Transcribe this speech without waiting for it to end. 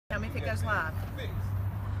Tell me if it goes live.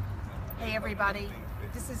 Hey everybody,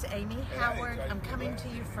 this is Amy Howard. I'm coming to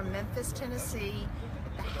you from Memphis, Tennessee,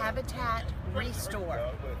 at the Habitat Restore.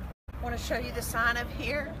 I want to show you the sign up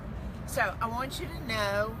here. So I want you to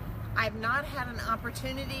know I've not had an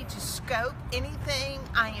opportunity to scope anything.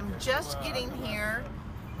 I am just getting here.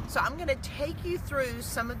 So I'm going to take you through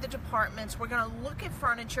some of the departments. We're going to look at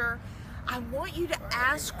furniture. I want you to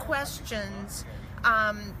ask questions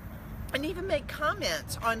and even make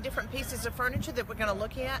comments on different pieces of furniture that we're going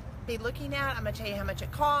to be looking at. I'm going to tell you how much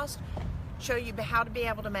it costs, show you how to be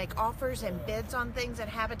able to make offers and bids on things at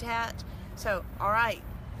Habitat. So, all right,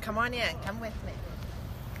 come on in, come with me.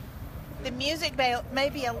 The music may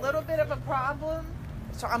be a little bit of a problem,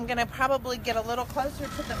 so I'm going to probably get a little closer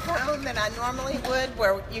to the phone than I normally would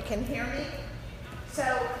where you can hear me. So,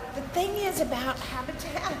 the thing is about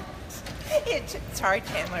Habitat, sorry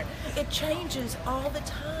Chandler, it changes all the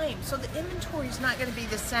time. So the inventory is not going to be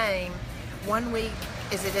the same one week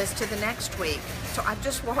as it is to the next week. So I've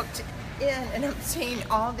just walked in and I'm seeing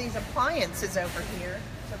all these appliances over here.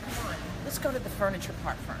 So come on, let's go to the furniture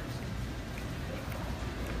part first.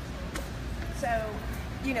 So,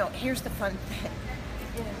 you know, here's the fun thing.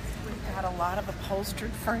 Is we've got a lot of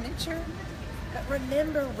upholstered furniture. But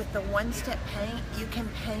remember, with the one-step paint, you can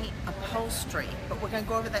paint upholstery. But we're going to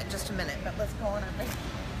go over that in just a minute. But let's go on over.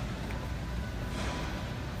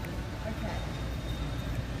 Okay.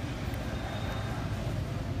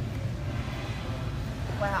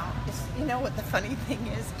 Wow. You know what the funny thing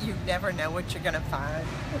is? You never know what you're going to find.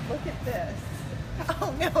 But look at this.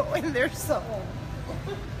 Oh no, and they're sold.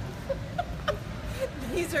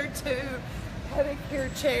 These are two pedicure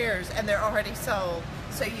chairs, and they're already sold.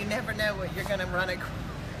 So you never know what you're going to run across.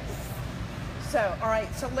 So, all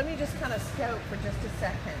right, so let me just kind of scope for just a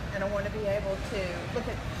second, and I want to be able to look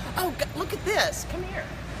at, oh, look at this. Come here.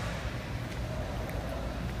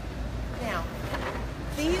 Now,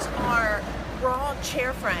 these are raw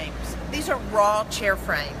chair frames. These are raw chair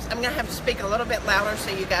frames. I'm going to have to speak a little bit louder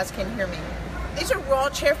so you guys can hear me. These are raw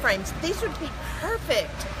chair frames. These would be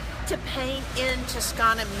perfect to paint in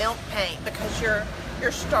Toscana milk paint because you're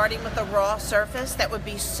starting with a raw surface. That would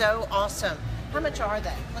be so awesome. How much are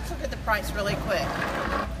they? Let's look at the price really quick.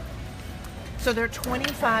 So they're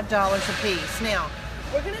 $25 a piece. Now,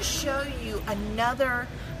 we're going to show you another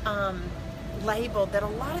label that a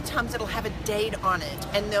lot of times it'll have a date on it,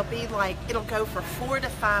 and they'll be like, it'll go for 4 to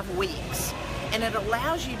 5 weeks. And it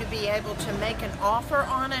allows you to be able to make an offer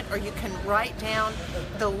on it, or you can write down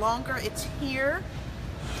the longer it's here,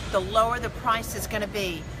 the lower the price is going to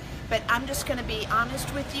be. But I'm just going to be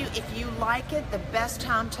honest with you, if you like it, the best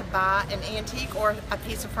time to buy an antique or a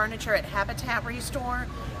piece of furniture at Habitat Restore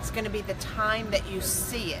is going to be the time that you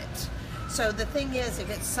see it. So the thing is, if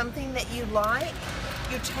it's something that you like,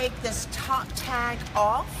 you take this top tag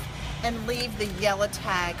off and leave the yellow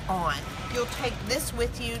tag on. You'll take this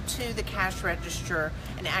with you to the cash register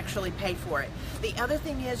and actually pay for it. The other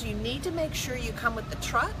thing is you need to make sure you come with the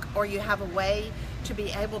truck or you have a way to be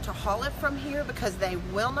able to haul it from here because they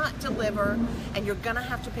will not deliver and you're gonna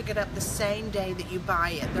have to pick it up the same day that you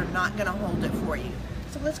buy it. They're not gonna hold it for you.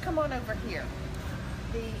 So let's come on over here.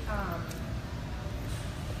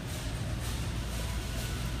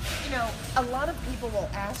 You know, a lot of people will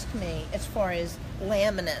ask me as far as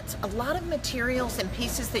laminates. A lot of materials and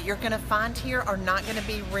pieces that you're going to find here are not going to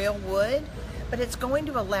be real wood, but it's going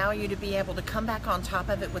to allow you to be able to come back on top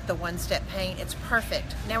of it with the one-step paint. It's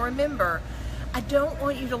perfect. Now remember, I don't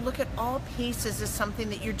want you to look at all pieces as something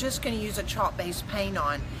that you're just going to use a chalk-based paint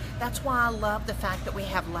on. That's why I love the fact that we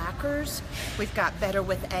have lacquers. We've got Better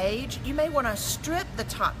with Age. You may want to strip the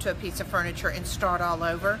top to a piece of furniture and start all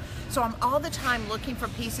over. So I'm all the time looking for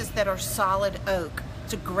pieces that are solid oak.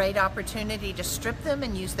 It's a great opportunity to strip them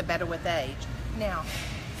and use the Better with Age. Now,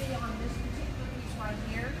 see on this particular piece right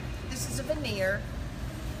here, this is a veneer.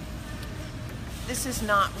 This is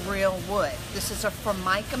not real wood. This is a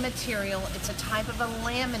Formica material. It's a type of a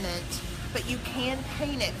laminate, but you can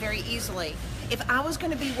paint it very easily. If I was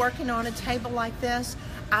going to be working on a table like this,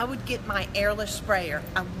 I would get my airless sprayer.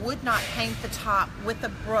 I would not paint the top with a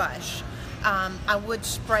brush. I would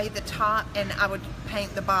spray the top and I would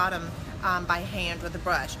paint the bottom by hand with a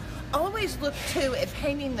brush. Always look too at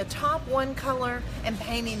painting the top one color and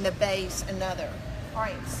painting the base another. All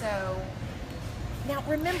right, so now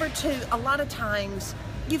remember too, a lot of times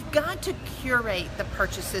you've got to curate the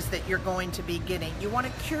purchases that you're going to be getting. You want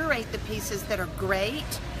to curate the pieces that are great.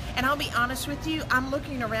 And I'll be honest with you, I'm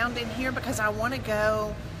looking around in here because I want to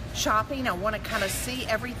go shopping. I want to kind of see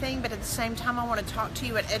everything, but at the same time I want to talk to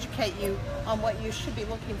you and educate you on what you should be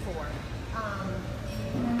looking for.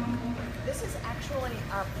 This is actually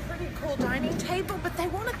a pretty cool dining table, but they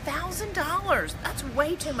want $1,000. $10. That's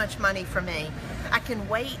way too much money for me. I can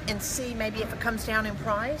wait and see maybe if it comes down in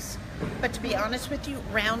price. But to be honest with you,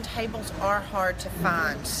 round tables are hard to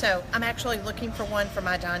find. So I'm actually looking for one for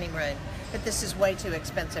my dining room. But this is way too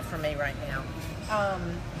expensive for me right now.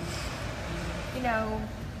 You know,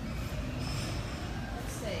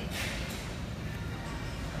 let's see.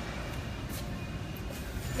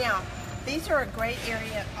 Now, these are a great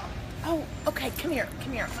area. Oh, okay, come here, let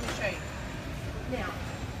me show you. Now,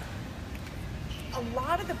 a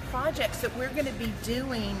lot of the projects that we're going to be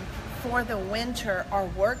doing for the winter are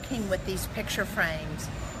working with these picture frames.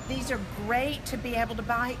 These are great to be able to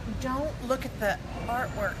buy. Don't look at the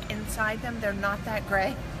artwork inside them. They're not that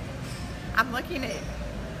great. I'm looking at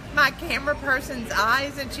my camera person's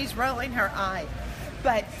eyes and she's rolling her eye.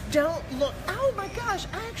 But don't look. Oh my gosh,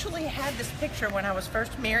 I actually had this picture when I was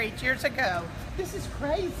first married years ago. This is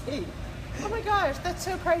crazy. Oh my gosh, that's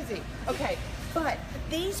so crazy. Okay, but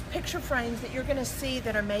these picture frames that you're gonna see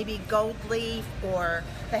that are maybe gold leaf or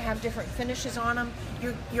they have different finishes on them,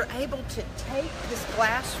 you're able to take this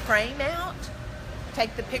glass frame out,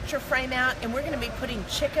 take the picture frame out, and we're gonna be putting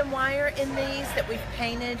chicken wire in these that we've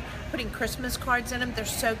painted, putting Christmas cards in them. They're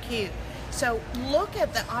so cute. So look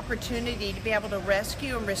at the opportunity to be able to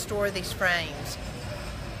rescue and restore these frames.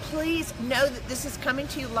 Please know that this is coming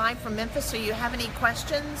to you live from Memphis, so you have any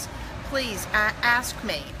questions, please ask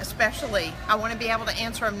me, especially. I want to be able to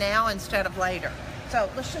answer them now instead of later. So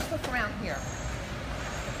let's just look around here.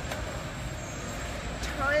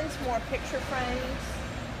 Tons more picture frames.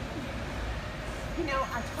 You know,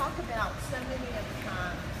 I talk about so many of the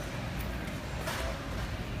times.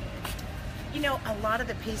 You know, a lot of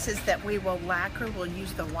the pieces that we will lacquer, we'll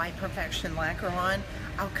use the White Perfection lacquer on.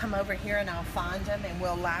 I'll come over here and I'll find them and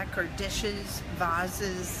we'll lacquer dishes,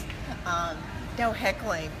 vases, no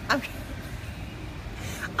heckling.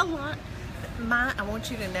 I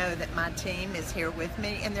want you to know that my team is here with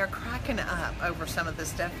me and they're cracking up over some of the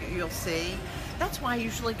stuff you'll see. That's why I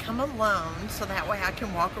usually come alone, so that way I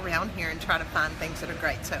can walk around here and try to find things that are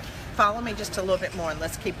great. So follow me just a little bit more and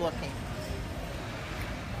let's keep looking.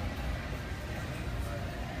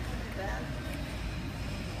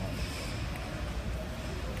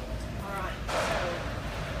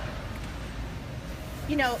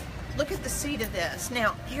 You know, look at the seat of this.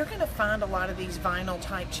 Now, you're going to find a lot of these vinyl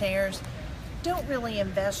type chairs. Don't really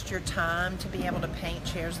invest your time to be able to paint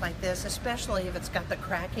chairs like this, especially if it's got the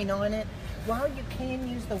cracking on it. While you can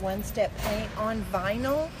use the one-step paint on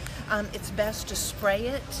vinyl, it's best to spray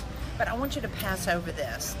it. But I want you to pass over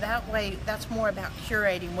this. That way, that's more about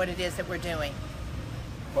curating what it is that we're doing.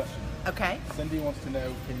 Question. Okay. Cindy wants to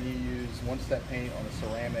know, can you use one-step paint on a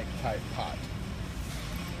ceramic type pot?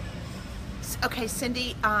 Okay,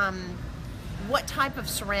 Cindy, what type of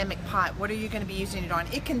ceramic pot? What are you going to be using it on?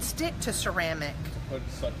 It can stick to ceramic. To put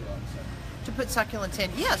succulents in. To put succulents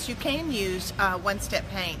in. Yes, you can use one-step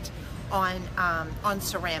paint on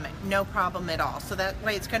ceramic. No problem at all. So that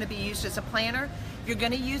way it's going to be used as a planter. If you're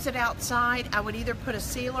going to use it outside, I would either put a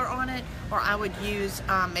sealer on it or I would use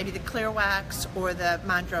maybe the clear wax or the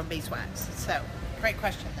Mindrome beeswax. So, great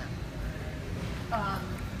question though.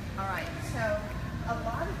 All right, so a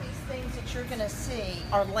lot of these things that you're going to see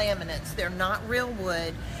are laminates. They're not real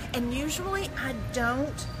wood, and usually I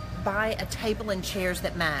don't buy a table and chairs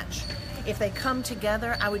that match. If they come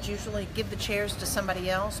together, I would usually give the chairs to somebody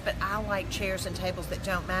else, but I like chairs and tables that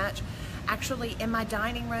don't match. Actually, in my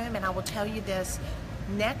dining room, and I will tell you this,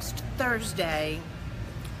 next Thursday,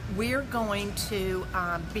 we're going to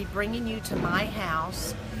be bringing you to my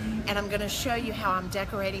house, and I'm going to show you how I'm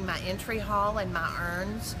decorating my entry hall and my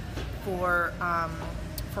urns for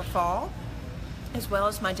fall, as well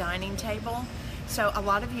as my dining table. So a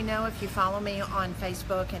lot of you know, if you follow me on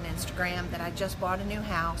Facebook and Instagram, that I just bought a new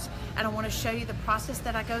house, and I want to show you the process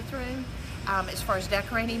that I go through as far as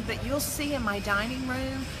decorating. But you'll see in my dining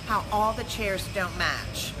room how all the chairs don't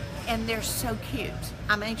match, and they're so cute.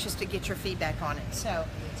 I'm anxious to get your feedback on it. So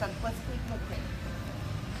let's keep looking.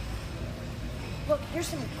 Look, here's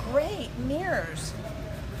some great mirrors.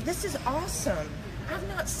 This is awesome. I've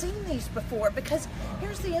not seen these before, because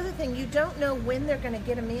here's the other thing, you don't know when they're going to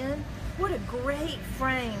get them in. What a great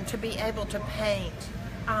frame to be able to paint.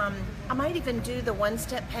 I might even do the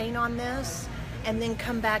one-step paint on this and then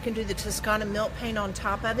come back and do the Toscana milk paint on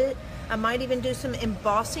top of it. I might even do some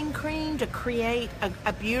embossing cream to create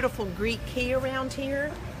a beautiful Greek key around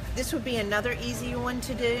here. This would be another easy one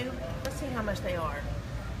to do. Let's see how much they are.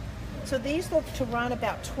 So these look to run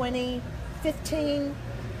about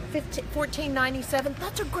 $14.97.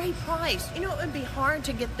 That's a great price. You know, it would be hard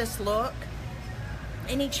to get this look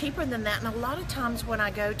any cheaper than that. And a lot of times when I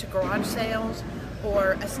go to garage sales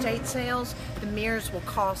or estate sales, the mirrors will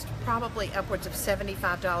cost probably upwards of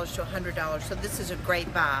 $75 to $100. So this is a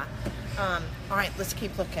great buy. All right, let's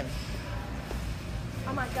keep looking.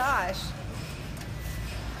 Oh my gosh.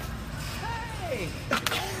 Hey,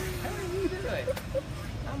 how are you doing?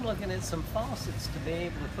 I'm looking at some faucets to be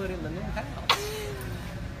able to put in the new house.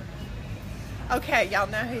 Okay, y'all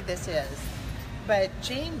know who this is. But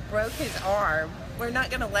Gene broke his arm. We're not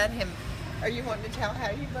going to let him. Are you wanting to tell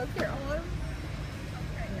how you broke your arm?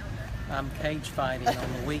 I'm cage fighting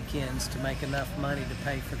on the weekends to make enough money to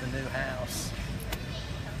pay for the new house.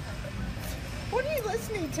 What are you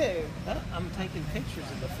listening to? I'm taking pictures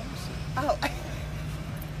of the faucet. Oh,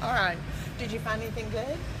 all right. Did you find anything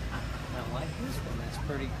good? I like this one. That's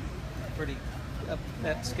pretty up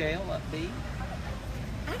that scale, upbeat.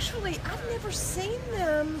 Actually, I've never seen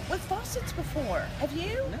them with faucets before. Have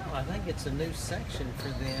you? No, I think it's a new section for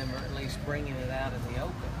them, or at least bringing it out in the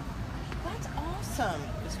open. That's awesome.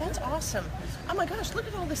 That's awesome. Oh my gosh, look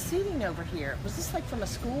at all the seating over here. Was this like from a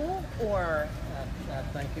school or? I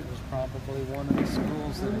think it was probably one of the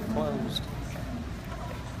schools that have closed.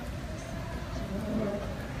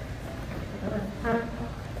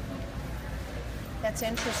 That's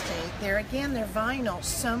interesting. There again, they're vinyl.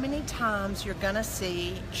 So many times you're gonna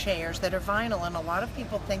see chairs that are vinyl, and a lot of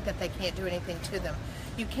people think that they can't do anything to them.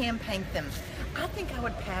 You can paint them. I think I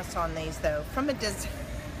would pass on these though. From a design.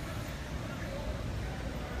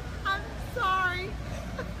 I'm sorry.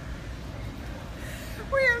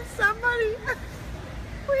 We have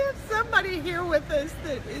somebody here with us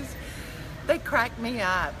that is. They crack me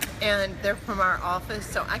up, and they're from our office,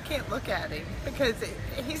 so I can't look at him because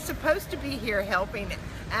he's supposed to be here helping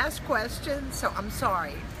ask questions, so I'm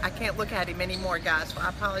sorry. I can't look at him anymore, guys, so I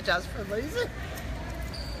apologize for losing.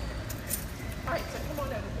 All right, so come on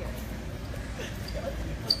over here.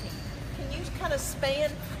 Can you kind of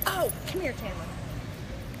span? Oh, come here, Chandler.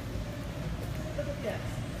 Look at this.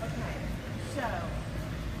 Okay, so.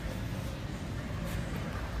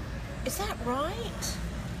 Is that right?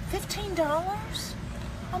 $15?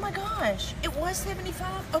 Oh my gosh, it was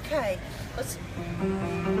 $75? Okay, let's.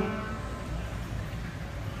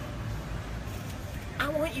 I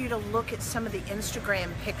want you to look at some of the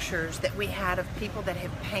Instagram pictures that we had of people that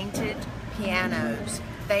have painted pianos.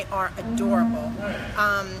 They are adorable.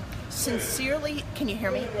 Sincerely, can you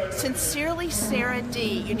hear me? Sincerely Sarah D.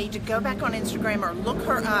 You need to go back on Instagram or look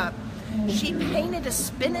her up. She painted a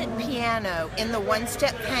spinet piano in the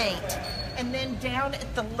one-step paint. And then down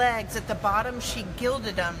at the legs, at the bottom, she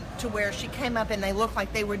gilded them to where she came up and they look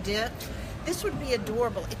like they were dipped. This would be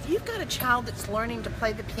adorable. If you've got a child that's learning to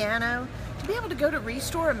play the piano, to be able to go to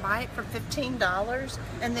Restore and buy it for $15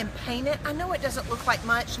 and then paint it, I know it doesn't look like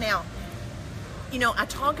much. Now, you know, I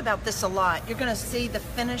talk about this a lot. You're going to see the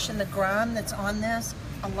finish and the grime that's on this.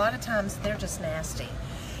 A lot of times, they're just nasty.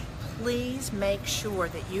 Please make sure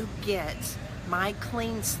that you get my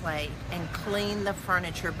clean slate and clean the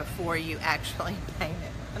furniture before you actually paint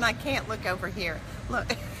it. And I can't look over here.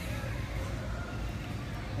 Look.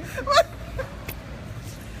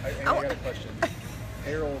 I got a question.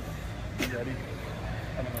 Harold, you ready?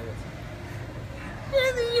 I don't know what's.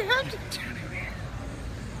 Yeah, then you have to turn it.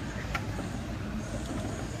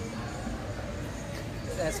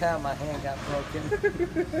 That's how my hand got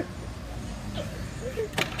broken.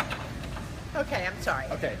 Okay, I'm sorry.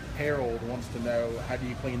 Okay, Harold wants to know, how do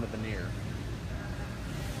you clean the veneer?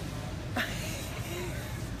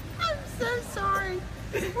 I'm so sorry.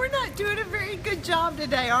 We're not doing a very good job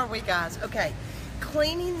today, are we, guys? Okay,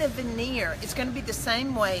 cleaning the veneer is going to be the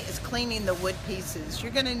same way as cleaning the wood pieces.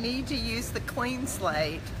 You're going to need to use the clean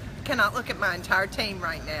slate. I cannot look at my entire team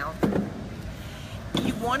right now.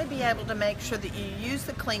 You want to be able to make sure that you use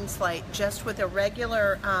the clean slate just with a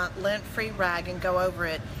regular lint-free rag and go over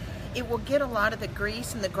it. It will get a lot of the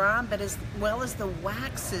grease and the grime, but as well as the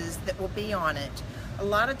waxes that will be on it. A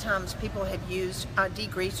lot of times people have used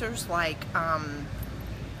degreasers like,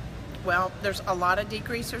 well, there's a lot of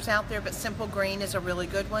degreasers out there, but Simple Green is a really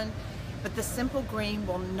good one. But the Simple Green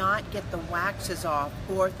will not get the waxes off,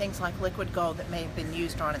 or things like Liquid Gold that may have been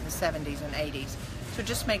used on it in the 70s and 80s. So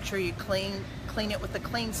just make sure you clean it with the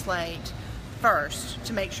clean slate first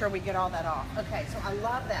to make sure we get all that off. Okay, so I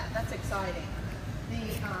love that. That's exciting. You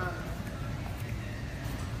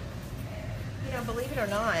know, believe it or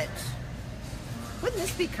not, wouldn't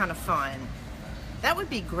this be kind of fun? That would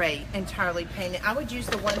be great, entirely painted. I would use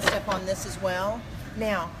the one step on this as well.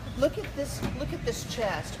 Now, look at this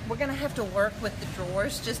chest. We're gonna have to work with the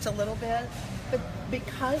drawers just a little bit, but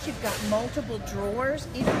because you've got multiple drawers,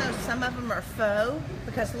 even though some of them are faux,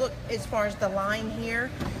 because look, as far as the line here,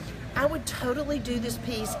 I would totally do this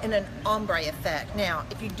piece in an ombre effect. Now,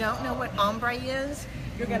 if you don't know what ombre is,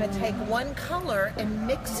 you're going to take one color and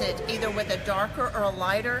mix it either with a darker or a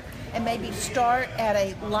lighter, and maybe start at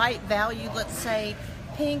a light value. Let's say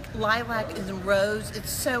pink, lilac, and rose. It's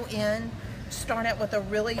so in. Start out with a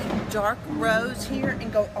really dark rose here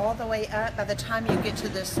and go all the way up. By the time you get to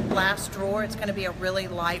this last drawer, it's going to be a really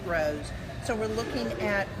light rose. So we're looking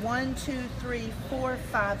at 1, 2, 3, 4,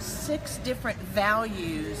 5, 6 different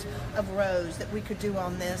values of rose that we could do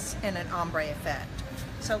on this in an ombre effect.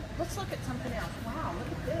 So let's look at something else. Wow, look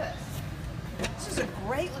at this. This is a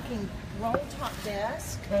great looking roll top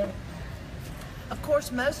desk. Of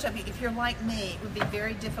course, most of you, if you're like me, it would be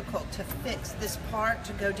very difficult to fix this part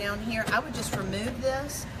to go down here. I would just remove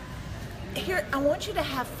this. Here, I want you to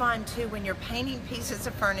have fun too when you're painting pieces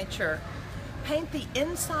of furniture. Paint the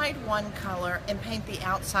inside one color and paint the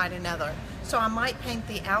outside another. So I might paint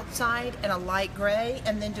the outside in a light gray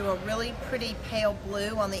and then do a really pretty pale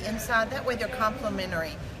blue on the inside. That way they're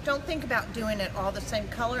complementary. Don't think about doing it all the same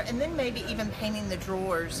color, and then maybe even painting the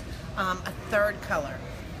drawers a third color.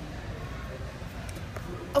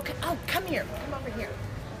 Okay, oh, come here, come over here.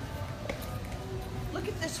 Look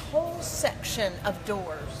at this whole section of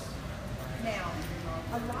doors. Now,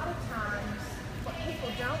 a lot of times, what people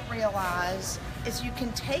don't realize is you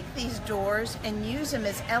can take these doors and use them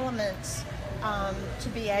as elements to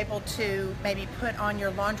be able to maybe put on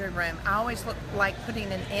your laundry room. I always like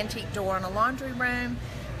putting an antique door on a laundry room,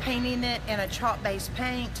 painting it in a chalk-based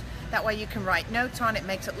paint. That way you can write notes on it,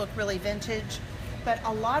 makes it look really vintage. But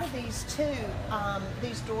a lot of these too,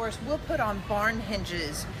 these doors we'll put on barn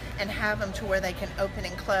hinges and have them to where they can open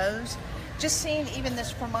and close. Just seeing even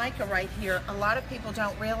this Formica right here, a lot of people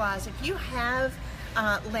don't realize if you have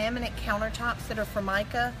laminate countertops that are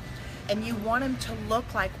Formica and you want them to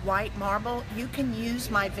look like white marble, you can use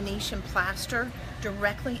my Venetian plaster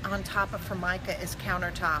directly on top of Formica as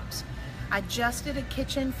countertops. I just did a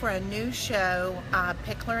kitchen for a new show,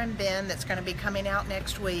 Pickler and Ben, that's going to be coming out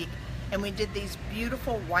next week. And we did these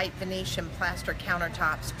beautiful white Venetian plaster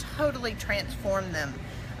countertops, totally transformed them.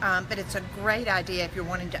 But it's a great idea if you're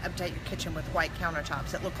wanting to update your kitchen with white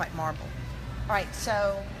countertops that look like marble. All right,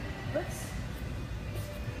 so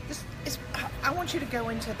I want you to go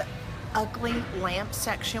into the ugly lamp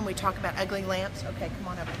section. We talk about ugly lamps. Okay, come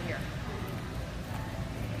on over here.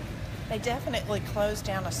 They definitely closed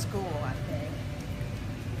down a school, I think.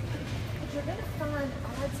 But you're gonna find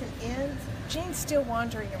odds and ends. Jean's still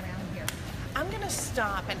wandering around here. I'm gonna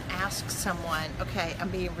stop and ask someone, okay, I'm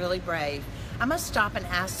being really brave. I'm gonna stop and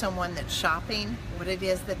ask someone that's shopping what it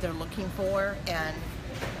is that they're looking for. And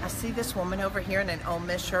I see this woman over here in an Ole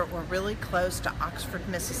Miss shirt. We're really close to Oxford,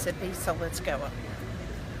 Mississippi, so let's go.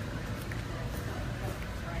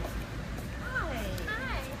 Hi.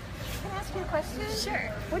 Hi. Can I ask you a question?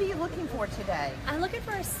 Sure. What are you looking for today? I'm looking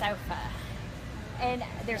for a sofa. And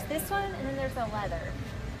there's this one and then there's the leather.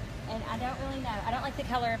 And I don't really know. I don't like the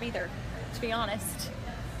color of either, to be honest.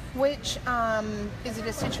 Which, is it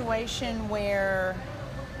a situation where,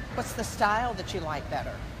 what's the style that you like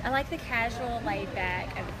better? I like the casual laid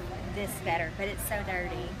back of this better, but it's so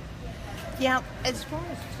dirty. Yeah, as far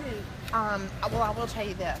as well, I will tell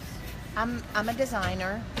you this. I'm a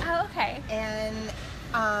designer. Oh, okay. And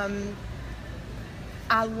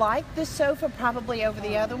I like this sofa probably over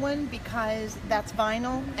the other one because that's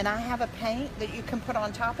vinyl, and I have a paint that you can put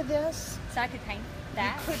on top of this. So I could paint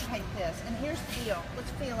that? You could paint this. And here's the deal.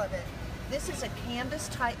 Let's feel of it. This is a canvas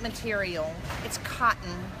type material. It's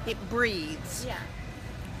cotton. It breathes. Yeah.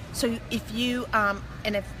 So if you,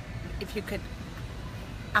 and if you could,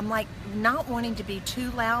 I'm like not wanting to be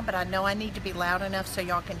too loud, but I know I need to be loud enough so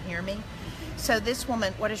y'all can hear me. So this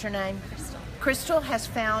woman, what is your name? Crystal. Crystal has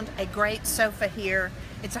found a great sofa here.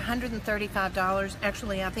 It's $135.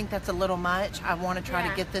 Actually, I think that's a little much. I want to try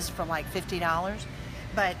to get this for like $50.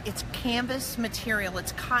 But it's canvas material.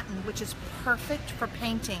 It's cotton, which is perfect for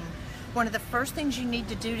painting. One of the first things you need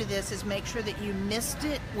to do to this is make sure that you mist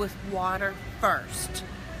it with water first.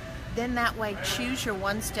 Then that way, choose your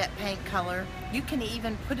one-step paint color. You can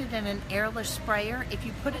even put it in an airless sprayer. If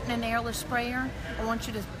you put it in an airless sprayer, I want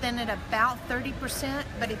you to thin it about 30%,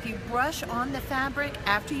 but if you brush on the fabric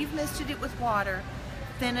after you've misted it with water,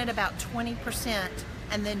 thin it about 20%,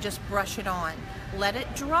 and then just brush it on. Let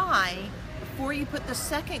it dry. Before you put the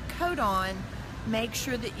second coat on, make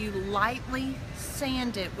sure that you lightly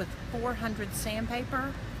sand it with 400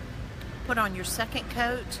 sandpaper. Put on your second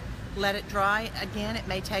coat. Let it dry. Again, it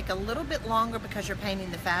may take a little bit longer because you're painting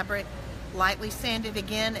the fabric. Lightly sand it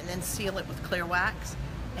again and then seal it with clear wax,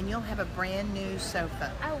 and you'll have a brand new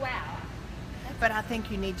sofa. Oh, wow. But I think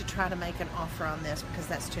you need to try to make an offer on this because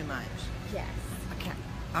that's too much. Yes. Okay.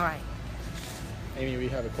 All right. Amy, we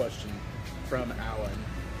have a question from Alan.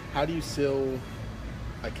 How do you seal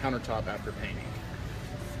a countertop after painting?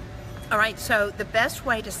 All right, so the best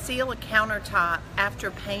way to seal a countertop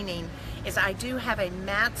after painting is I do have a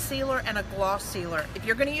matte sealer and a gloss sealer. If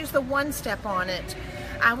you're going to use the one step on it,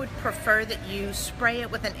 I would prefer that you spray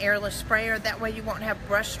it with an airless sprayer. That way you won't have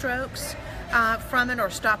brush strokes from it or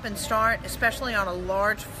stop and start, especially on a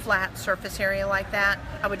large flat surface area like that.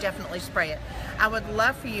 I would definitely spray it. I would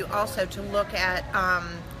love for you also to look at,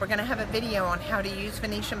 we're going to have a video on how to use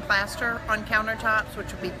Venetian plaster on countertops,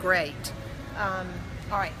 which would be great.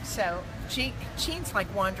 All right, so Gene's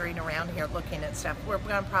like wandering around here looking at stuff. We're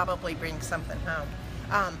going to probably bring something home.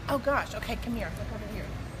 Oh gosh, okay, come here, look over here.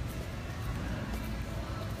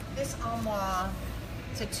 This armoire,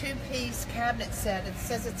 it's a two-piece cabinet set. It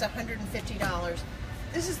says it's $150.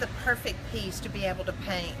 This is the perfect piece to be able to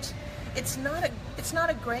paint. It's not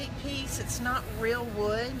a great piece, it's not real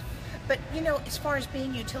wood, but you know, as far as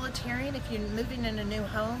being utilitarian, if you're moving in a new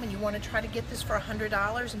home and you want to try to get this for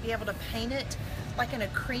 $100 and be able to paint it like in a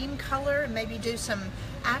cream color and maybe do some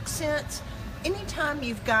accents, anytime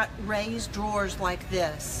you've got raised drawers like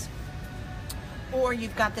this, or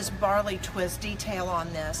you've got this barley twist detail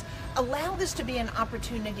on this, allow this to be an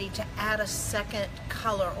opportunity to add a second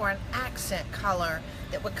color or an accent color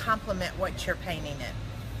that would complement what you're painting it.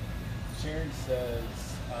 Sharon says,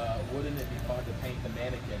 wouldn't it be fun to paint the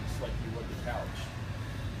mannequins like you would the couch?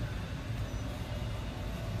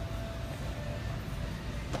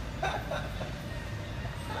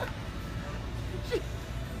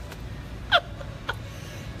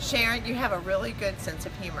 Sharon, you have a really good sense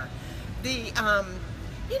of humor. The,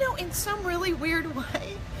 you know, in some really weird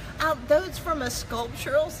way, those from a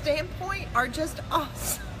sculptural standpoint are just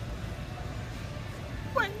awesome.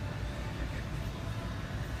 Wait.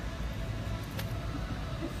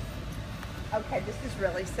 Okay, this is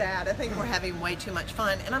really sad. I think we're having way too much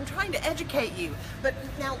fun, and I'm trying to educate you. But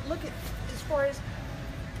now look at, as far as,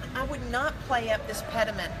 I would not play up this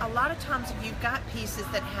pediment. A lot of times if you've got pieces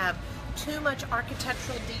that have too much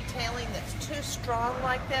architectural detailing that's too strong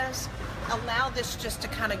like this, allow this just to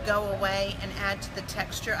kind of go away and add to the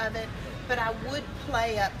texture of it. But I would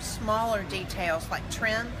play up smaller details like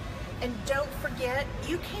trim. And don't forget,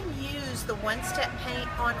 you can use the one-step paint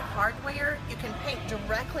on hardware. You can paint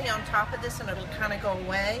directly on top of this and it'll kind of go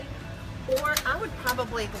away. Or I would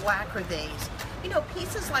probably lacquer these. You know,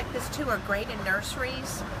 pieces like this too are great in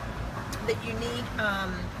nurseries that you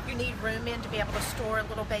need room in to be able to store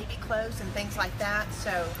little baby clothes and things like that.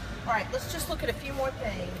 So, all right, let's just look at a few more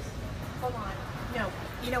things. Hold on. No,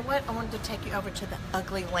 you know what? I wanted to take you over to the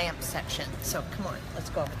ugly lamp section. So come on, let's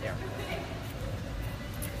go over there.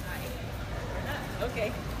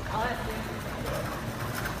 Okay, I'll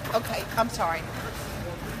have to. Okay, I'm sorry.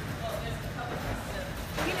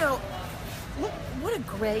 You know, look, what a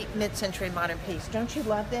great mid-century modern piece. Don't you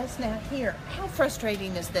love this? Now here, how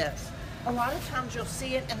frustrating is this? A lot of times you'll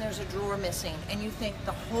see it and there's a drawer missing and you think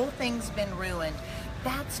the whole thing's been ruined.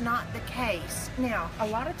 That's not the case. Now, a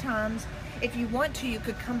lot of times, if you want to, you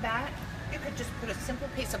could come back, you could just put a simple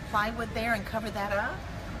piece of plywood there and cover that up.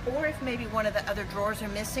 Or if maybe one of the other drawers are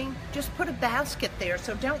missing, just put a basket there.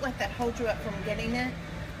 So don't let that hold you up from getting it.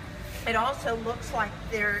 It also looks like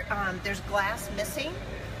there's glass missing.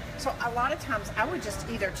 So a lot of times I would just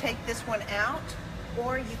either take this one out,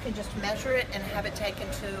 or you can just measure it and have it taken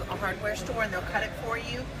to a hardware store and they'll cut it for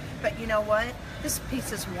you. But you know what? This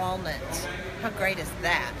piece is walnut. How great is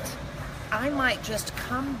that? I might just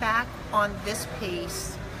come back on this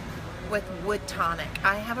piece with Wood Tonic.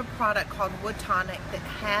 I have a product called Wood Tonic that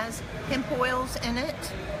has hemp oils in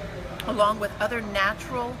it, along with other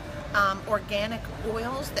natural organic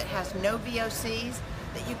oils that has no VOCs,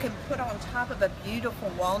 that you can put on top of a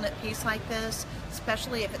beautiful walnut piece like this,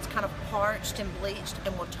 especially if it's kind of parched and bleached,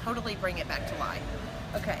 and will totally bring it back to life.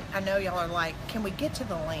 Okay, I know y'all are like, can we get to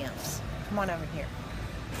the lamps? Come on over here.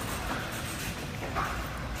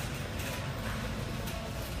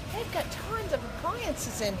 They've got tons of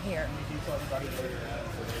appliances in here.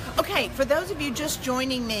 Okay, for those of you just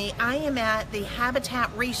joining me, I am at the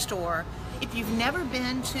Habitat Restore. If you've never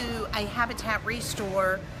been to a Habitat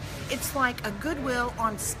Restore, it's like a Goodwill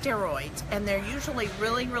on steroids, and they're usually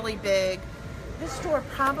really, really big. This store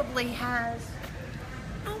probably has,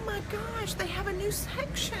 oh my gosh, they have a new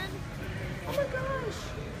section. Oh my gosh.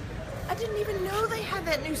 I didn't even know they had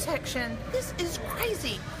that new section. This is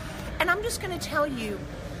crazy. And I'm just gonna tell you,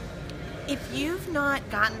 if you've not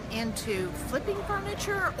gotten into flipping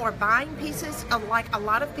furniture or buying pieces, like a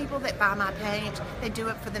lot of people that buy my paint, they do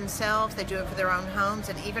it for themselves, they do it for their own homes,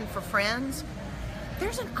 and even for friends.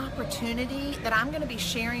 There's an opportunity that I'm going to be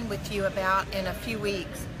sharing with you about in a few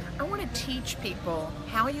weeks. I want to teach people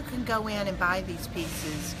how you can go in and buy these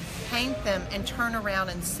pieces, paint them, and turn around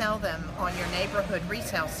and sell them on your neighborhood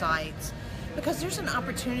resale sites, because there's an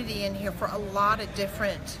opportunity in here for a lot of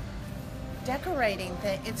different decorating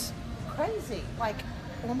things. It's crazy. Like,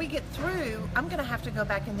 when we get through, I'm going to have to go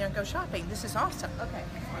back in there and go shopping. This is awesome. Okay.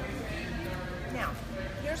 Now,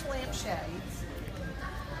 here's lampshades.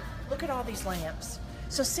 Look at all these lamps.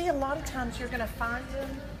 So see, a lot of times you're going to find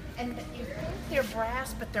them and you think they're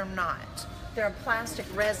brass, but they're not. They're a plastic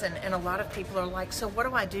resin, and a lot of people are like, so what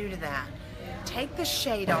do I do to that? Take the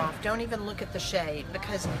shade off. Don't even look at the shade,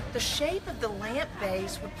 because the shape of the lamp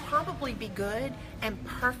base would probably be good and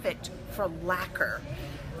perfect for lacquer.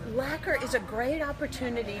 Lacquer is a great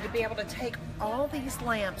opportunity to be able to take all these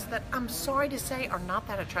lamps that I'm sorry to say are not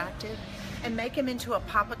that attractive and make them into a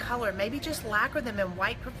pop of color. Maybe just lacquer them in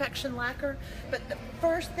white perfection lacquer. But the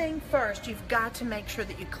first thing first, you've got to make sure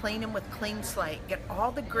that you clean them with Clean Slate. Get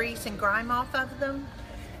all the grease and grime off of them,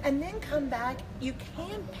 and then come back. You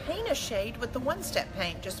can paint a shade with the one-step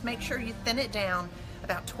paint. Just make sure you thin it down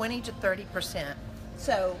about 20 to 30%.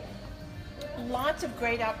 So lots of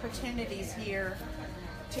great opportunities here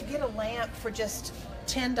to get a lamp for just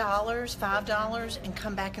 $10, $5, and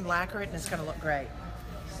come back and lacquer it, and it's going to look great.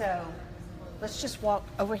 So let's just walk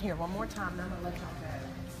over here one more time, and I'm going to let y'all go.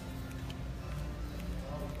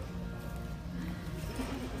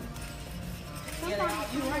 You're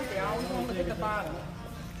right, they always want to look at the bottom.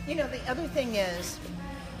 You know, the other thing is,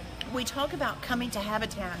 we talk about coming to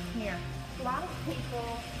Habitat here. A lot of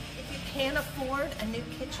people, if you can't afford a new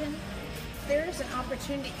kitchen, there's an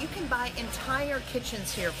opportunity. You can buy entire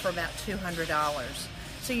kitchens here for about $200.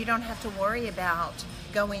 So you don't have to worry about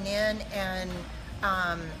going in and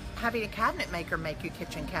having a cabinet maker make you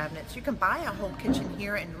kitchen cabinets. You can buy a whole kitchen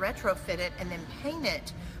here and retrofit it and then paint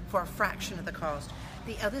it for a fraction of the cost.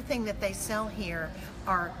 The other thing that they sell here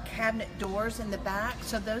are cabinet doors in the back.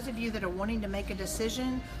 So those of you that are wanting to make a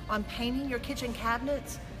decision on painting your kitchen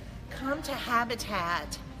cabinets, come to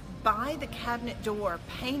Habitat, buy the cabinet door,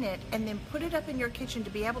 paint it, and then put it up in your kitchen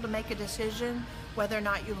to be able to make a decision whether or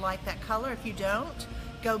not you like that color. If you don't,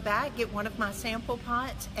 go back, get one of my sample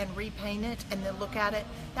pots and repaint it, and then look at it.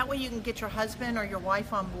 That way you can get your husband or your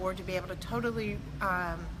wife on board to be able to totally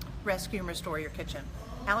rescue and restore your kitchen.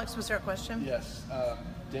 Alex, was there a question? Yes.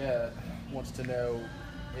 Deb wants to know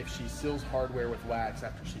if she seals hardware with wax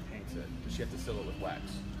after she paints it. Does she have to seal it with wax?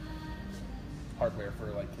 Hardware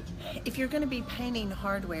for like kitchen cabinets. If you're going to be painting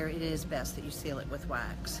hardware, it is best that you seal it with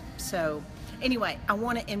wax. So anyway, I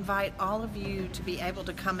want to invite all of you to be able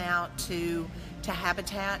to come out to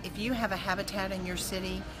Habitat. If you have a Habitat in your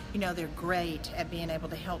city, you know they're great at being able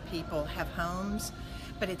to help people have homes.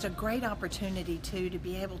 But it's a great opportunity too to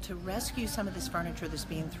be able to rescue some of this furniture that's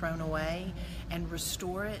being thrown away and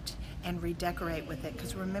restore it and redecorate with it.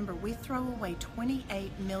 Because remember, we throw away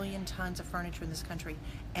 28 million tons of furniture in this country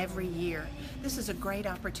every year. This is a great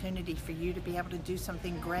opportunity for you to be able to do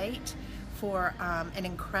something great for an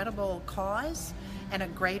incredible cause and a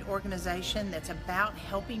great organization that's about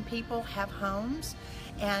helping people have homes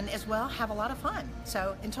and as well have a lot of fun.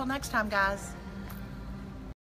 So until next time, guys.